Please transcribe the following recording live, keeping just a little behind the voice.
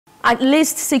At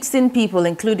least 16 people,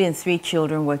 including 3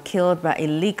 children, were killed by a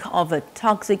leak of a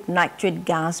toxic nitrate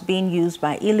gas being used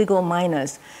by illegal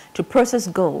miners to process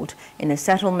gold in a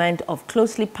settlement of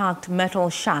closely packed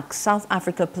metal shacks, South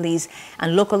Africa police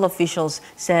and local officials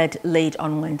said late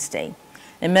on Wednesday.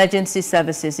 Emergency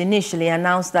services initially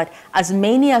announced that as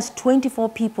many as 24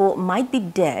 people might be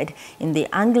dead in the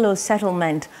Anglo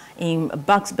settlement in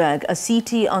Boksburg, a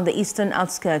city on the eastern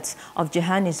outskirts of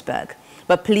Johannesburg.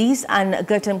 But police and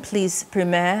Gauteng Police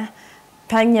Premier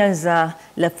Panyaza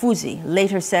Lafuzi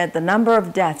later said the number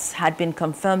of deaths had been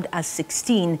confirmed as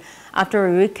 16 after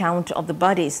a recount of the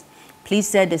bodies. Police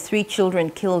said the 3 children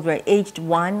killed were aged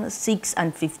 1, 6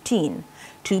 and 15.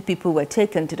 2 people were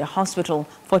taken to the hospital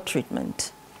for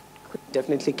treatment.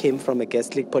 Definitely came from a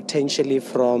gas leak, potentially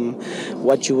from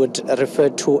what you would refer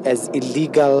to as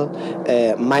illegal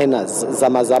miners,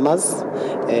 zamazamas,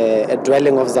 a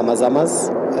dwelling of zamazamas,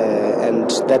 and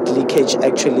that leakage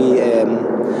actually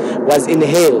was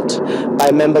inhaled by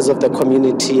members of the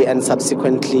community, and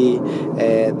subsequently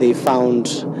they found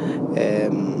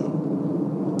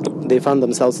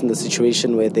themselves in the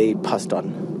situation where they passed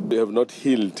on. We have not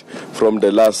healed from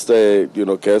the last,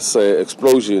 gas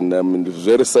explosion. I mean, it was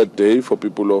a very sad day for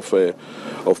people of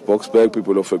Boksburg,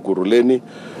 people of Kuruleni.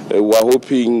 We are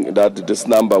hoping that this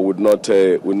number would not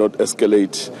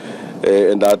escalate,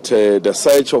 and that the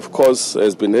search, of course,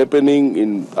 has been happening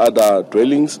in other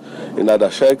dwellings, in other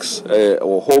shacks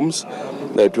or homes,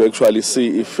 to actually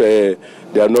see if there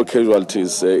are no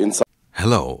casualties inside.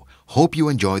 Hello. Hope you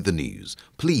enjoyed the news.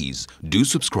 Please do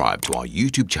subscribe to our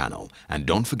YouTube channel and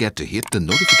don't forget to hit the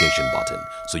notification button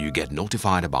so you get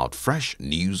notified about fresh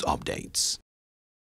news updates.